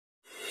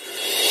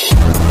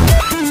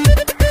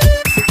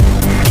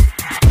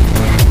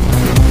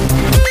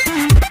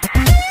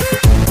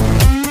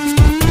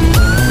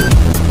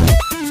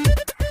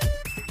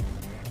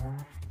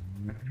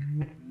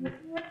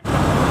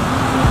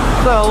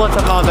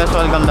best,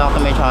 welcome back to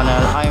my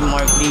channel. I'm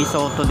Mark D.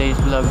 So today's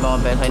vlog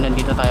mga best ay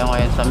nandito tayo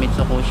ngayon sa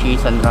Mitsukoshi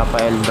San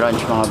Rafael branch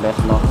mga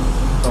best, no?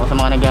 So sa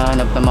mga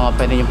naghahanap ng mga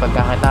pwede yung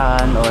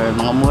pagkakitaan or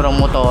mga murang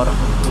motor,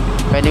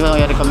 pwede ko nang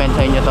i-recommend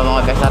sa inyo to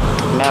mga best. At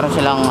meron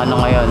silang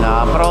ano ngayon,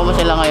 promo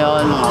sila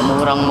ngayon, mga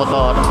murang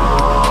motor.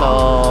 So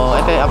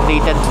ito yung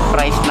updated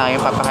price na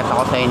yung papakita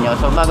ko sa inyo.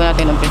 So bago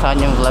natin umpisahan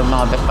yung vlog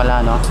mga best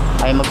pala, no,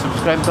 ay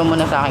mag-subscribe ka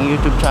muna sa aking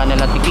YouTube channel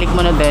at i-click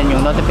mo na din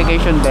yung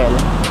notification bell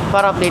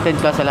para updated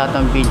ka sa lahat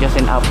ng videos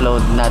and upload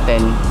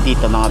natin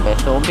dito mga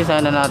best. So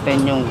umpisahan na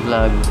natin yung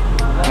vlog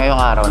ngayong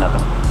araw na to.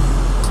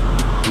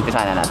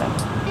 Umpisahan na natin.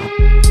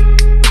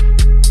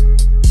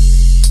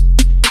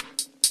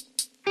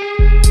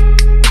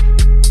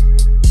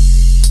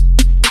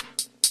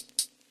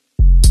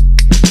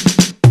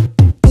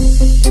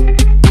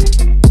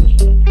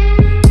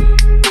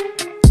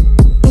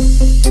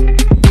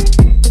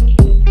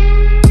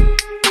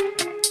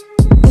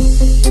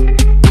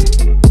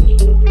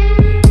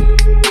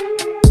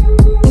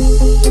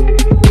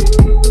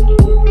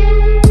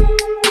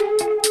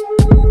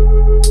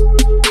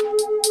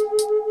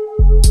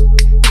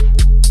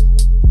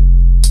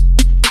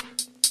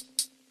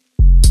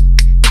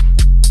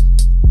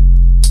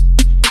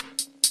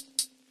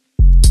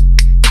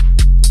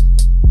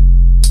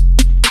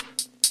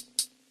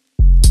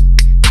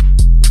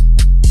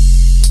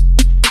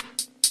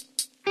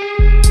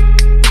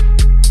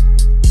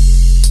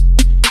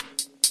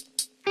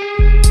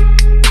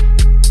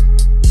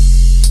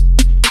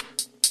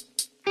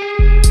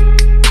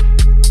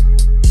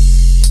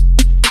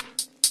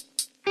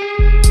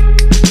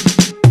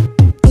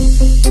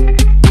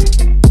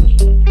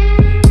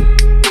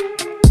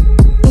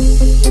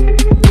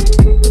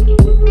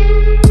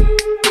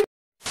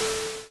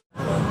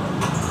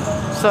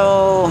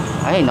 So,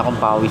 ay nakong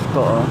pawis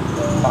ko, oh.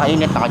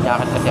 Pakainit,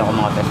 naka-jacket kasi ako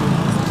mga best.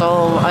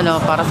 So, ano,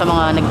 para sa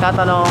mga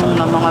nagtatanong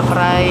ng mga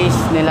price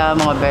nila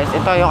mga best,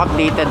 ito yung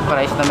updated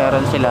price na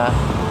meron sila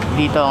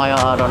dito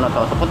ngayong araw na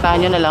to. So,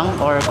 puntahan nyo na lang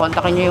or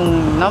kontakin nyo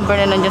yung number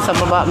na nandyan sa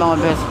baba mga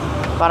best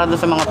para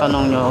doon sa mga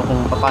tanong nyo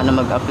kung paano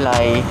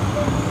mag-apply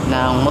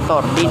ng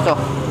motor dito,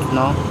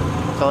 no?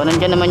 So,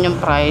 nandyan naman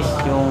yung price,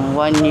 yung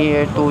 1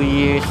 year, 2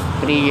 years,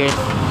 3 years.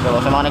 So,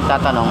 sa mga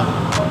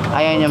nagtatanong,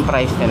 ayan yung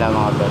price nila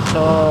mga best.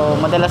 So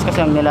madalas kasi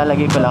ang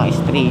nilalagay ko lang is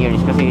 3 years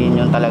kasi yun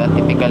yung talagang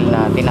typical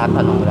na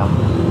tinatanong lang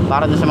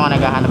para doon sa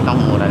mga naghahanap ng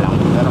mura lang.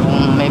 Pero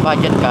kung may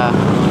budget ka,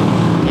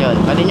 yun,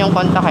 pwede nyong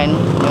kontakin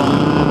yung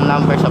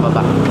number sa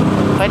baba.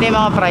 Pwede yung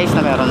mga price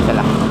na meron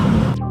sila.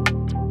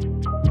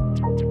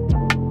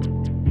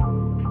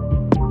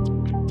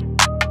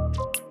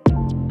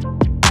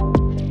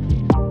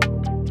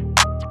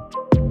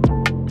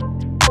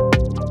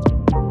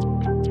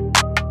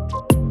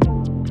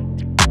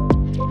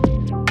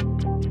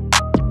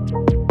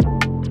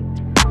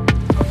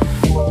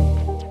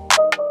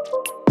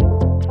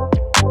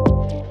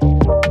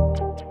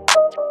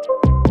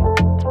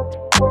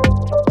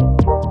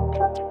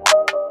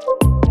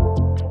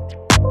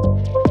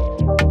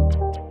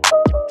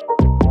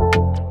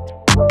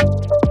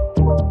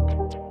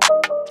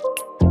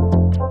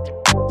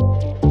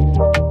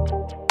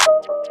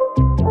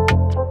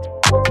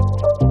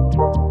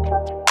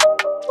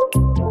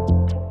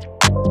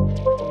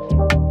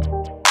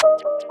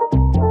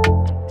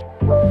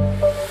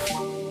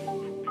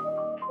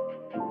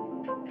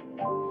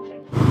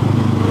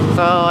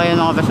 So ayun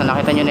mga best,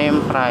 nakita nyo na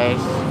yung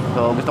price.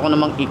 So gusto ko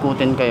namang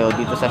ikutin kayo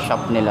dito sa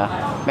shop nila.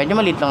 Medyo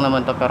maliit lang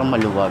naman to pero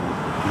maluwag,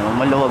 no?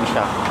 Maluwag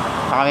siya.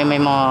 Saka may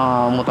mga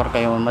motor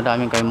kayo,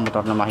 madaming kayong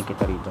motor na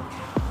makikita rito.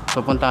 So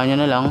puntahan nyo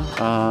na lang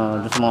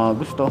doon sa mga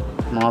gusto,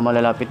 mga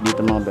malalapit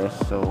dito mga best.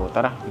 So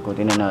tara,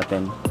 ikutin na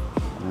natin.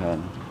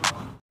 Ayan.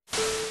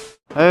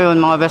 Ayun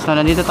mga best, na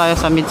nandito tayo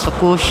sa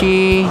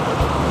Mitsukoshi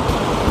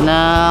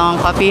ng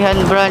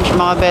CAPIHAN branch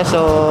mga best.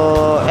 So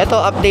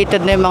eto,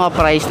 updated na yung mga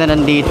price na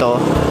nandito,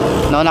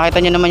 no?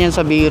 Nakita nyo naman yan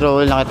sa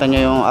B-roll, nakita nyo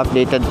yung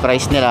updated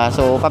price nila.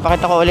 So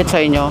papakita ko ulit sa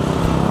inyo,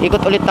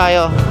 ikot ulit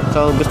tayo.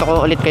 So gusto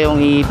ko ulit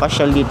kayong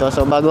i-pasyal dito.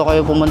 So bago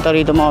kayo pumunta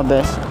rito mga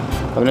best,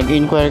 pag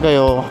nag-inquire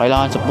kayo,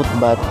 kailangan sa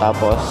footbath.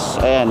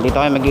 Tapos ayan, dito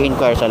kayo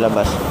mag-inquire sa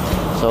labas.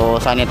 So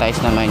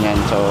sanitize naman yan.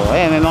 So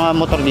ayan, may mga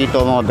motor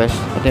dito mga best.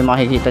 Ito yung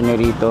makikita nyo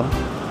rito,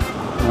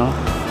 no?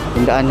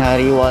 Tandaan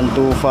Hari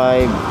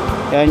 125.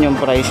 Yan yung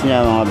price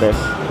niya mga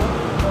best.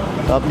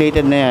 So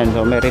updated na yan.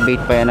 So may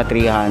rebate pa yan na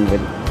 300.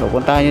 So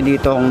puntahan nyo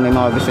dito kung may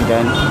mga gusto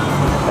dyan.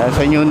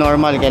 Sa new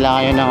normal,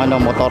 kailangan nyo ng ano,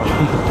 motor.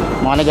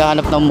 Mga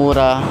naghahanap ng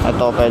mura,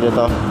 ito, pwede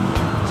to.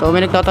 So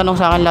may nagtatanong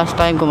sa akin last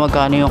time kung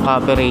magkano yung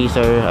copy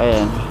racer.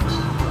 Ayan,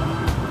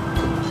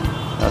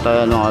 ito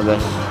yan mga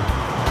best.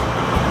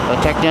 So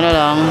check nyo na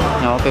lang,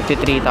 no?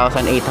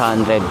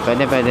 53,800.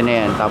 Pwede na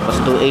yan. Tapos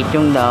 2.8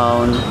 yung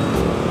down.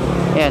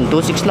 Ayan,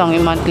 2.6 lang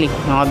yung monthly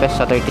mga best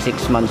sa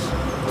 36 months.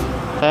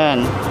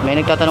 Ayan, may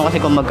nagtatanong kasi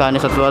kung magkano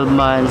sa 12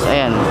 months.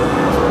 Ayan,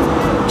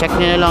 check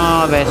nyo na lang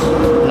mga best,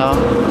 no?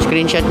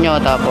 Screenshot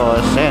nyo, tapos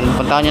ayan,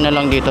 puntahan nyo na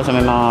lang dito sa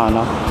may mga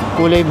ano,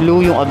 kulay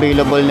blue yung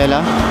available nila.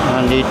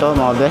 Nandito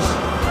mga best,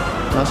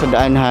 no? Sa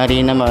Daan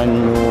Hari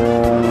naman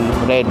yung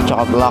red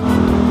tsaka black.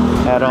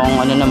 Merong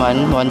ano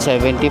naman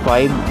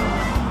 175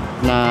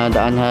 na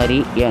daan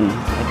hari. Yan,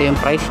 ito yung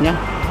price nya.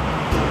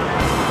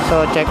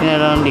 So check na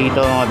lang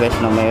dito mga best,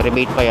 no? May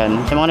rebate pa yan.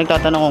 Sa mga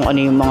nagtatanong kung ano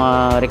yung mga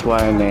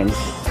requirements,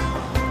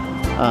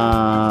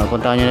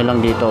 puntahan nyo na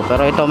lang dito.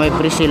 Pero ito may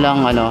free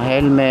silang ano,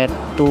 helmet,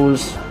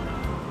 tools,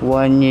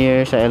 1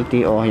 year sa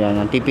LTO. Yan,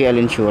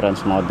 TPL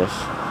insurance mga best.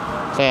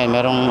 So yan,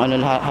 merong ano,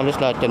 halos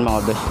lahat yan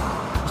mga best.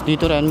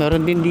 Dito rin,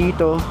 meron din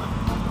dito.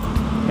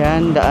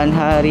 Yan, daan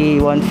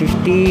hari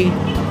 150.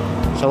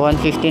 Sa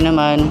 150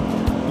 naman,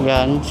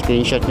 yan,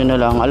 screenshot nyo na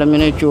lang. Alam nyo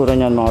na yung tsura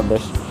nyan mga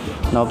best,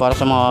 no? Para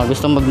sa mga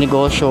gustong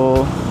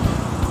magnegosyo,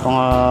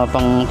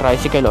 pang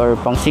tricycle or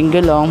pang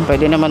single lang,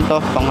 pwede naman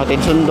to. Pang hatid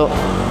sundo,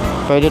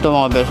 pwede to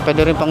mga best.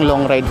 Pwede rin pang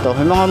long ride to.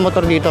 May mga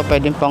motor dito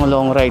pwede pang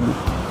long ride,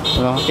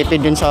 no?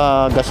 Tipid din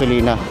sa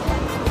gasolina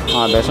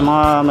mga best. Sa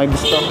mga may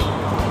gusto,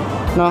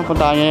 no,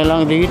 puntahan nyo na lang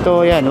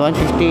dito. Yan,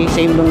 150,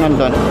 same lang yan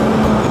doon,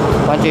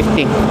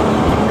 150.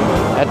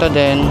 Ito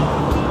din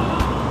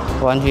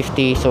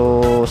 150, so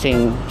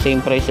same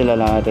price sila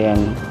lahat.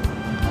 Yan,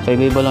 so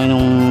iba lang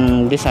yung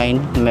design,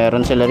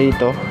 meron sila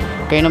rito.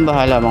 Kayo nang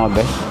bahala mga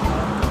best.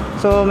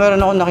 So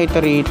meron ako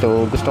nakita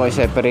rito, gusto ko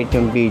i-separate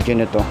yung video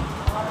nito,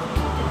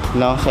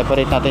 no?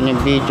 Separate natin yung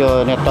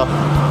video nito.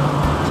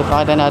 So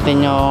pakita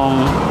natin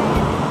yung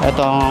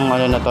etong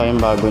ano na to,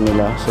 yung bago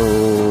nila. So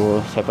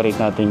separate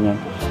natin yan,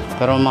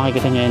 pero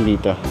makikita nyo yan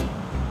dito.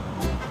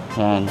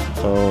 Yan,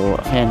 so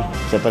ayan,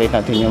 separate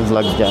natin yung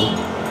vlog dyan.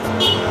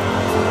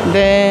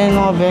 Then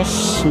mga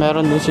best,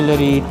 meron din sila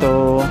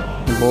rito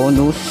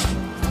bonus.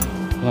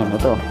 Yan,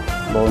 ito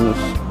bonus.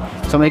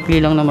 So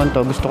maikli lang naman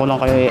to, gusto ko lang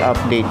kayo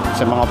i-update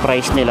sa mga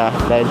price nila,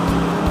 dahil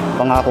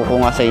pangako ko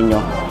nga sa inyo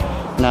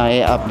na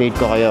i-update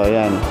ko kayo.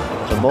 Ayan,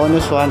 so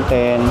bonus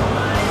 110.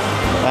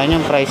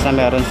 Ayan yung price na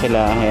meron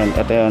sila. Ayan,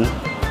 ito yun.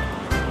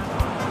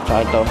 So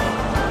ito,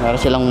 meron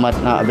silang matte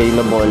na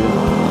available,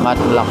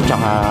 matte black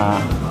tsaka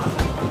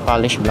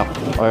polish black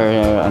or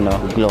ano,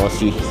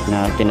 glossy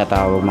na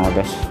tinatawag mga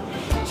best.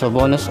 So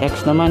bonus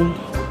X naman,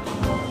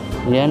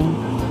 yan,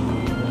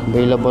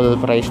 available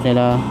price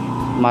nila,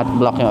 matte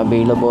black yung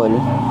available.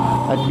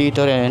 At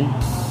dito rin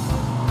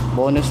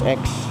bonus X,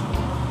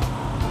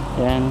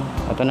 yan,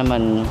 ito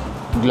naman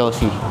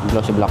glossy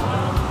black.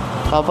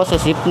 Tapos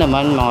sa zip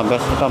naman mga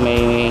best, ito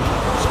may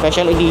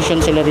special edition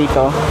sila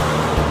rito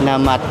na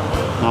matte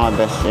mga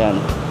best. Yan,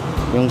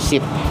 yung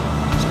zip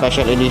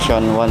special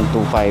edition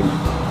 125.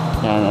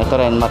 Yan, ito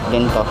rin matte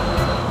din to.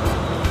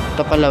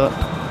 Ito pala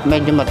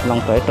medyo matte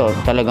lang to, ito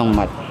talagang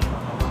matte.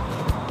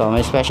 Ito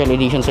may special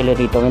edition sila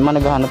rito, may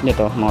mga naghahanap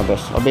nito mga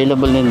best.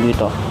 Available din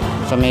dito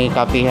sa may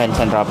CAPIHAN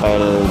San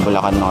Rafael,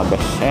 Bulacan mga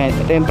best. Ayan,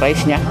 ito yung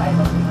price nya.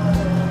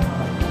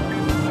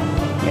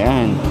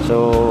 Yan,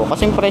 so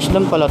kasing price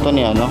lang pala to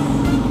ni ano,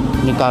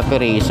 ni Copy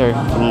Racer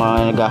kung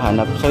mga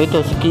naghahanap. So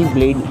ito si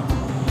Keyblade,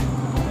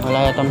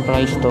 wala yatang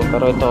price to,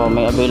 pero ito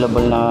may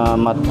available na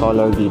matte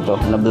color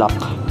dito na black.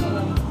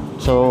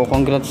 So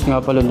congrats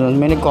nga pala dun,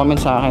 may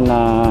nag-comment sa akin na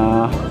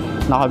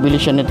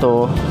nakabili siya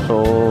nito.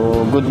 So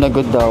good na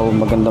good daw,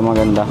 maganda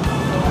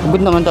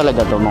good naman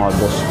talaga to mga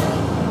boss.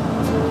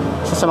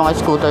 So, sa mga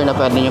scooter na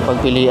pwede nyo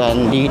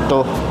pagpilian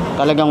dito,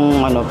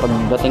 talagang ano,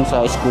 pagdating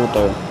sa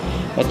scooter,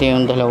 ito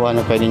yung dalawa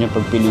na pwede nyo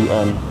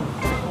pagpilian,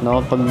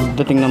 no?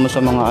 Pagdating naman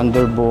sa mga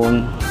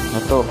underbone,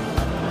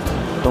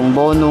 itong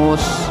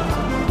bonus,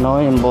 no,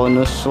 yung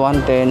bonus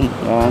 110.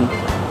 Yan,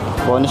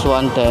 bonus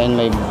 110,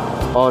 may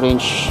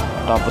orange,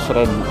 tapos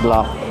red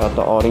black,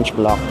 ito orange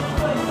black,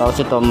 tapos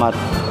ito matte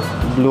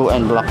blue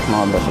and black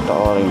mga best, ito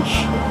orange.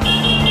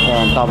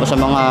 Yan, tapos sa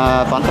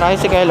mga pang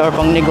tricycle or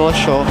pang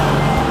negosyo,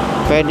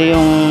 pwede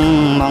yung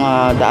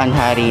mga daan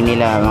hari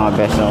nila mga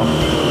best, no?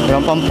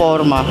 Yung pang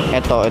forma,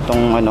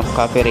 itong ano,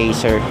 Copy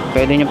Racer,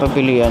 pwede nyo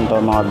pagpilian to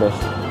mga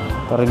best.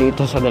 Pero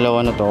dito sa dalawa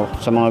na to,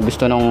 sa mga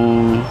gusto ng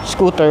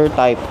scooter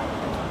type,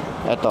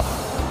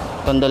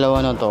 itong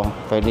dalawa na to,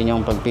 pwede nyo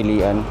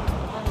pagpilian.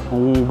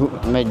 Kung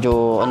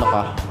medyo ano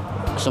ka,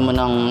 gusto mo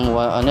ng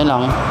ano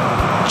lang,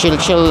 chill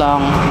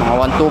lang,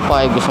 mga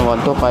 125, gusto mo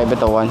 125,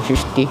 ito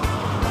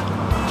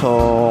 150. So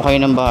kayo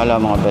nang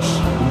bahala mga best,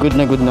 good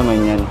na good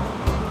naman yan.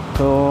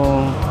 So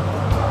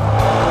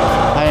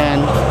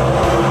ayan,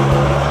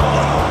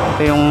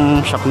 ito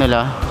yung shop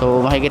nila. So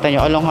makikita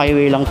nyo, along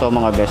highway lang to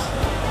mga best,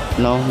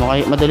 no?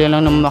 Madali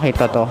lang naman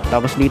makita to.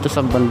 Tapos dito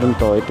sa bandang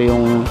to, ito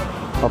yung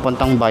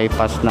papuntang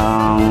bypass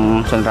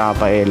ng San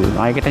Rafael,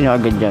 makikita nyo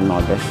agad yan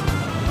mga best.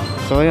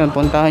 So ayun,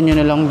 puntahan nyo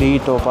na lang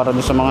dito para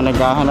doon sa mga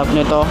naghahanap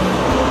nito.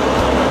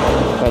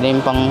 Pwede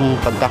yung pang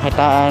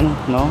pagkakitaan,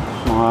 no?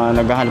 Mga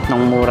naghahanap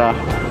ng mura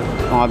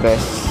mga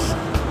best,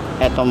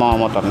 eto mga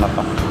motor na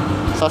to.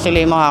 So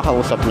sila yung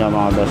makakausap nyo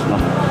mga best, no?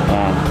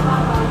 Ayan.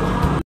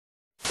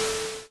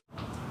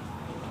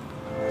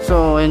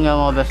 So ayun nga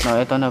mga best, no?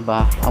 Ito na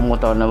ba ang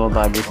motor na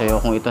babagi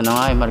sa'yo? Kung ito na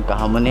nga,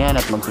 markahan mo na yan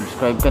at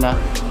mag-subscribe ka na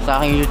sa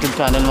aking YouTube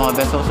channel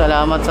mga best. So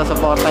salamat sa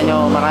suporta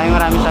nyo,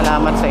 maraming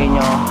salamat sa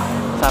inyo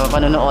sa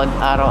panonood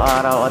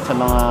araw-araw, at sa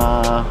mga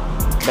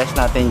best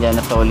natin dyan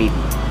na solid.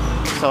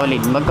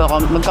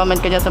 Mag-comment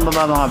ka dyan sa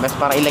baba mga best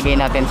para ilagay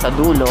natin sa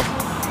dulo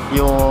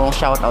yung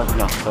shoutout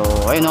nyo. So,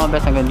 ayun mga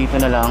best, hanggang dito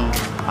na lang.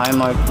 I'm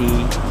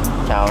Marty.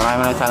 Ciao.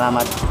 Maraming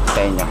salamat sa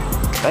inyo.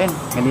 So, ayun,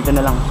 hanggang dito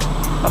na lang.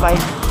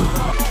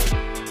 Bye-bye.